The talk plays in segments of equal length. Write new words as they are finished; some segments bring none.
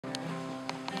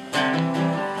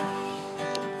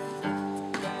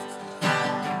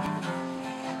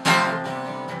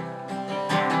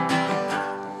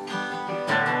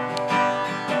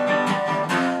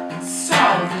It's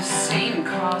all the same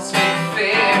cosmic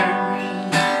fairy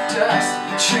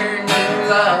dust, churning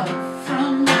love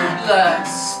from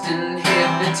lust and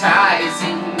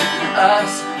hypnotizing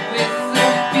us with the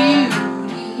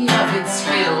beauty of its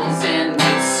hills and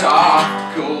its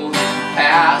soft golden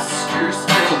pastures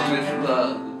filled with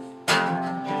love,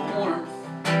 warmth,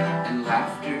 and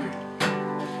laughter.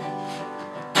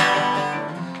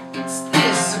 It's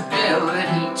this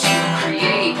ability to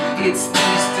create, it's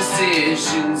these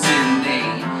decisions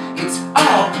innate, it's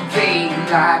all vague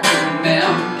like a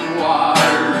memoir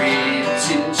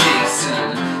written. Jason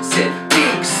said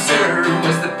Big Sur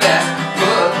was the best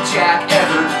book Jack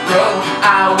ever wrote.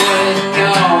 I would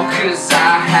know, cause I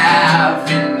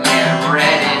haven't yet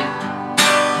read it.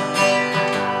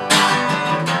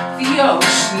 The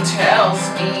ocean tells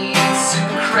me it's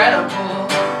incredible,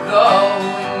 though,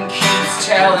 and keeps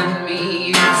telling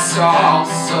me it's all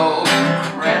so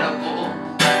incredible.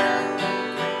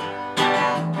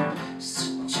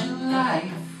 Such a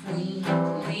life we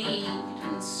lead,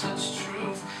 and such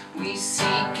truth we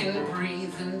seek and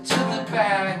breathe into the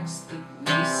bags that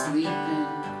we sleep in.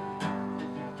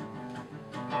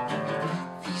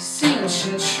 These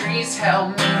ancient trees help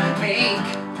me make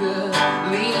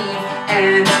believe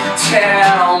and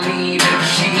tell me to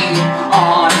keep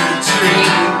on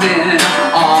dreaming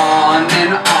on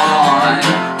and on,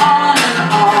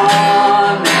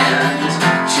 and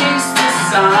chase the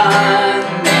sun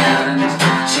and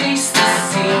chase the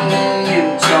sea, and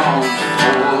don't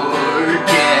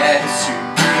forget to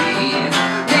breathe.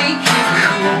 Make it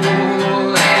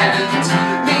cool and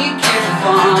make it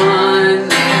fun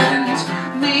and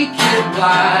make it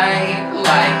light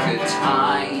like a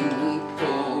tiny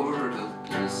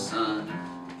portable sun.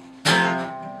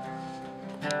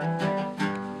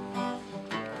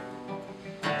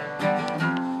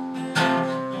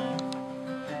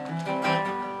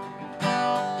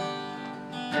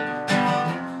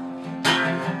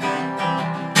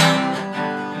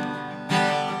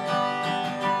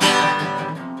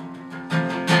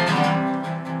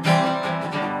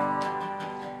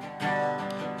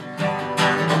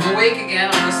 I'm awake again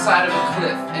on the side of a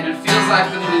cliff, and it feels like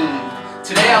the moon.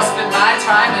 Today I'll spend my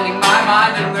time ending my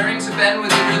mind and learning to bend with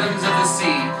the rhythms of the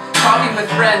sea. Talking with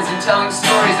friends and telling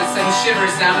stories that send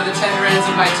shivers down to the tender ends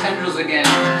of my tendrils again.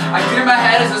 I clear my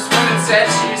head as this woman said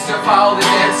she used to follow the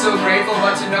dead, so grateful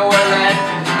but to know where led.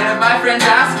 And if my friends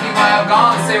ask me why I've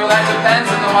gone, say, well, that depends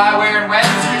on the why, where, and when.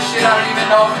 Cause shit, I don't even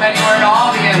know if I'm anywhere at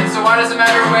all in the end. So why does it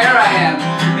matter where I am?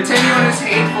 And to anyone who's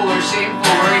hateful or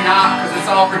shameful, worry not, cause it's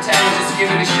all pretend, just give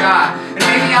it a shot. And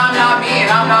maybe I'm not me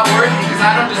and I'm not worthy, cause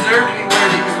I don't deserve to be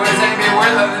worthy, cause what is anybody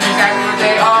worth other than exactly what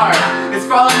they are? It's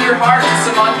following your heart to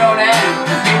some unknown end.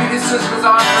 Maybe this just goes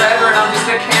on forever and I'm just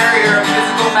a carrier of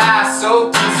physical mass,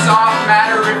 soaked in soft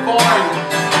matter reformed,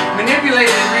 manipulated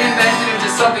and reinvented into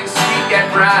something sweet yet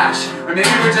brash. Or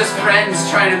maybe we're just friends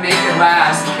trying to make it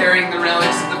last, carrying the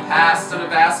relics of the past on a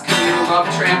vast communal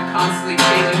love tramp, constantly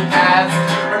changing paths.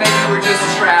 Or maybe we're just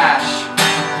trash.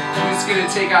 Who's gonna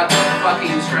take out the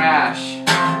fucking trash?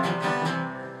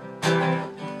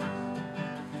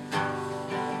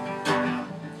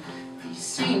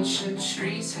 These ancient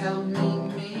trees help me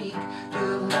make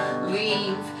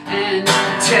believe and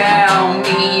tell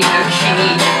me to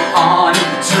keep on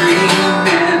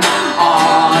dreaming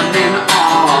on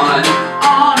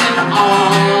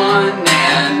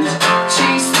and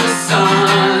chase the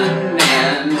sun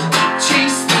and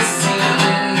chase the sea,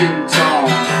 and don't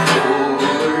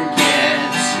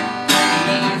forget to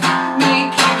breathe.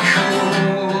 Make it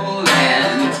cool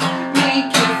and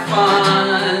make it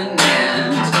fun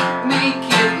and make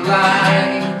it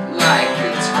light like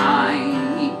a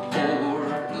tiny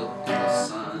portable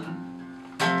sun.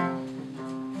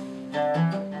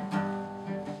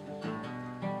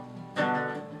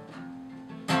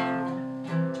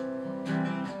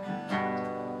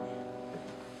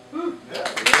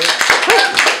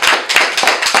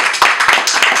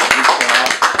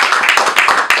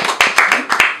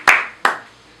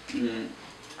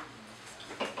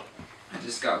 I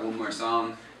just got one more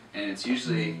song, and it's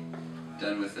usually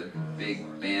done with a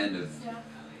big band of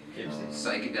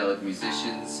psychedelic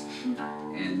musicians,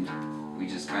 and we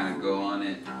just kind of go on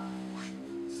it.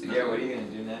 Yeah, what are you gonna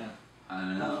do now? I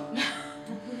don't know.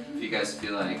 If you guys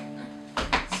feel like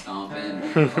stomping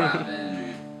or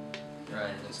clapping or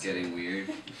just getting weird.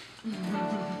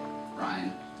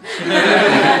 Ryan.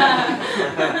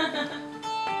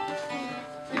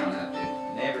 You don't have to.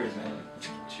 Neighbors, man.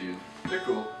 True. They're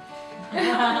cool.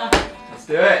 That's Let's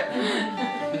do it.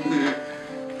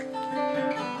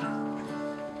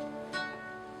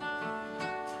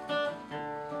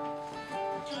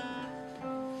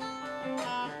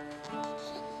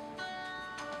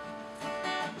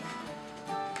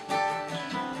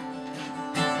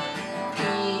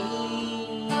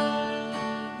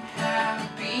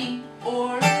 Happy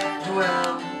or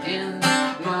dwell in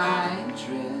my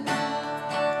dread.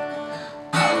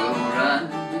 I will run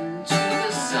into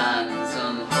the sun's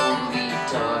unholy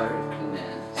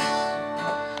darkness.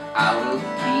 I will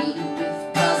be with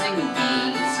buzzing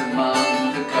bees among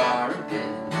the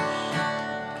garbage.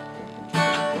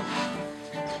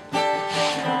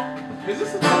 Is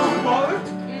this a tattoo parlor?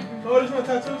 Oh, there's no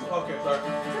tattoos? Okay, sorry.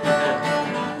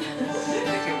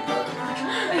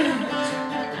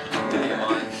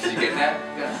 Did you get that?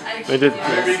 Yeah. I did.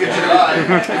 Maybe you can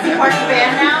Is he part of the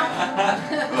band now?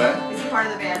 What? Is he part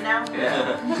of the band now? Yeah,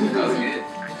 that was good.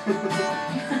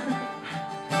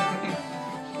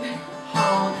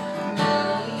 Hold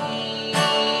me,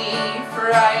 for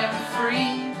I am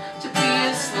free to be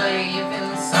a slave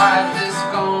inside this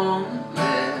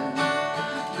gauntlet.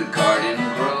 The garden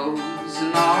grows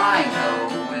and all I know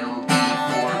will be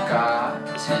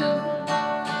forgotten.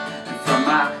 And from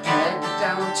my head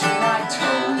down to my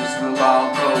toes will all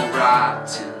go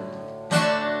rotten.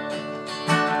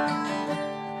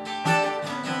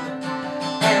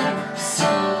 And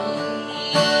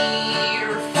see,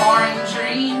 your foreign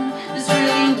dream is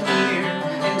really near,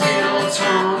 and it'll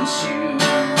taunt you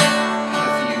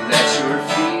if you let your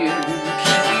fear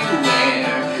keep you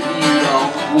where you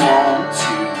don't want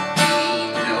to be.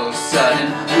 No sudden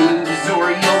wounds or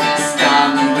you'll be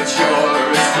stung, but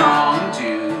you're a strong to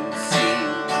see.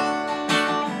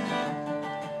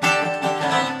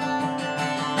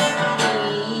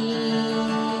 Leave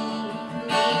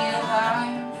me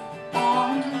alive or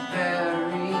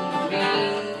bury me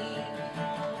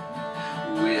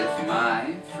with my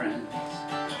friends.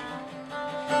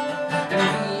 And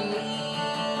be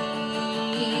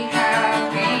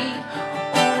happy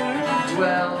or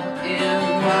dwell in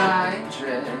my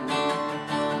dread.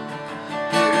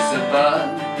 There's a bug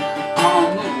on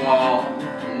the wall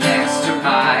next to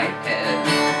my head,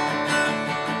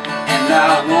 and I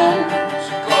won't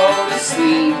go to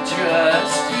sleep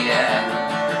just yet.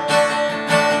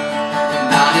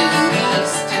 Not at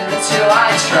least until I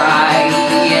try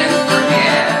and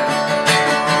forget.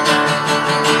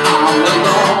 I'm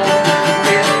alone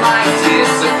with my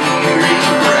disappearing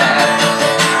breath.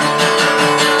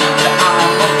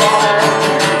 I'm alone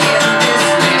in this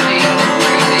living,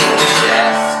 breathing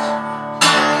chest.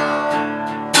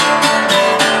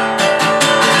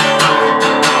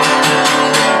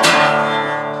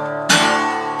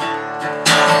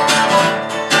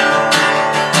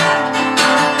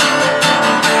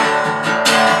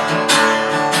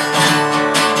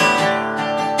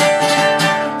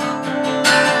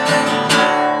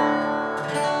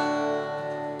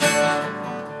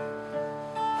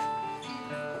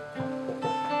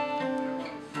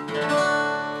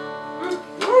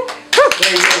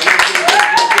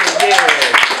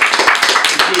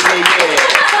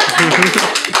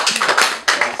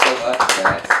 Thanks so much,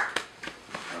 guys.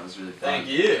 That was really fun. Thank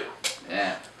you.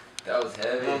 Yeah. That was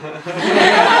heavy. You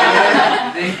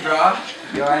think, bro?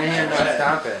 Yo, I didn't hear no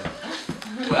stopping.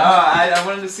 Well, I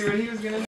wanted to see what he was gonna do.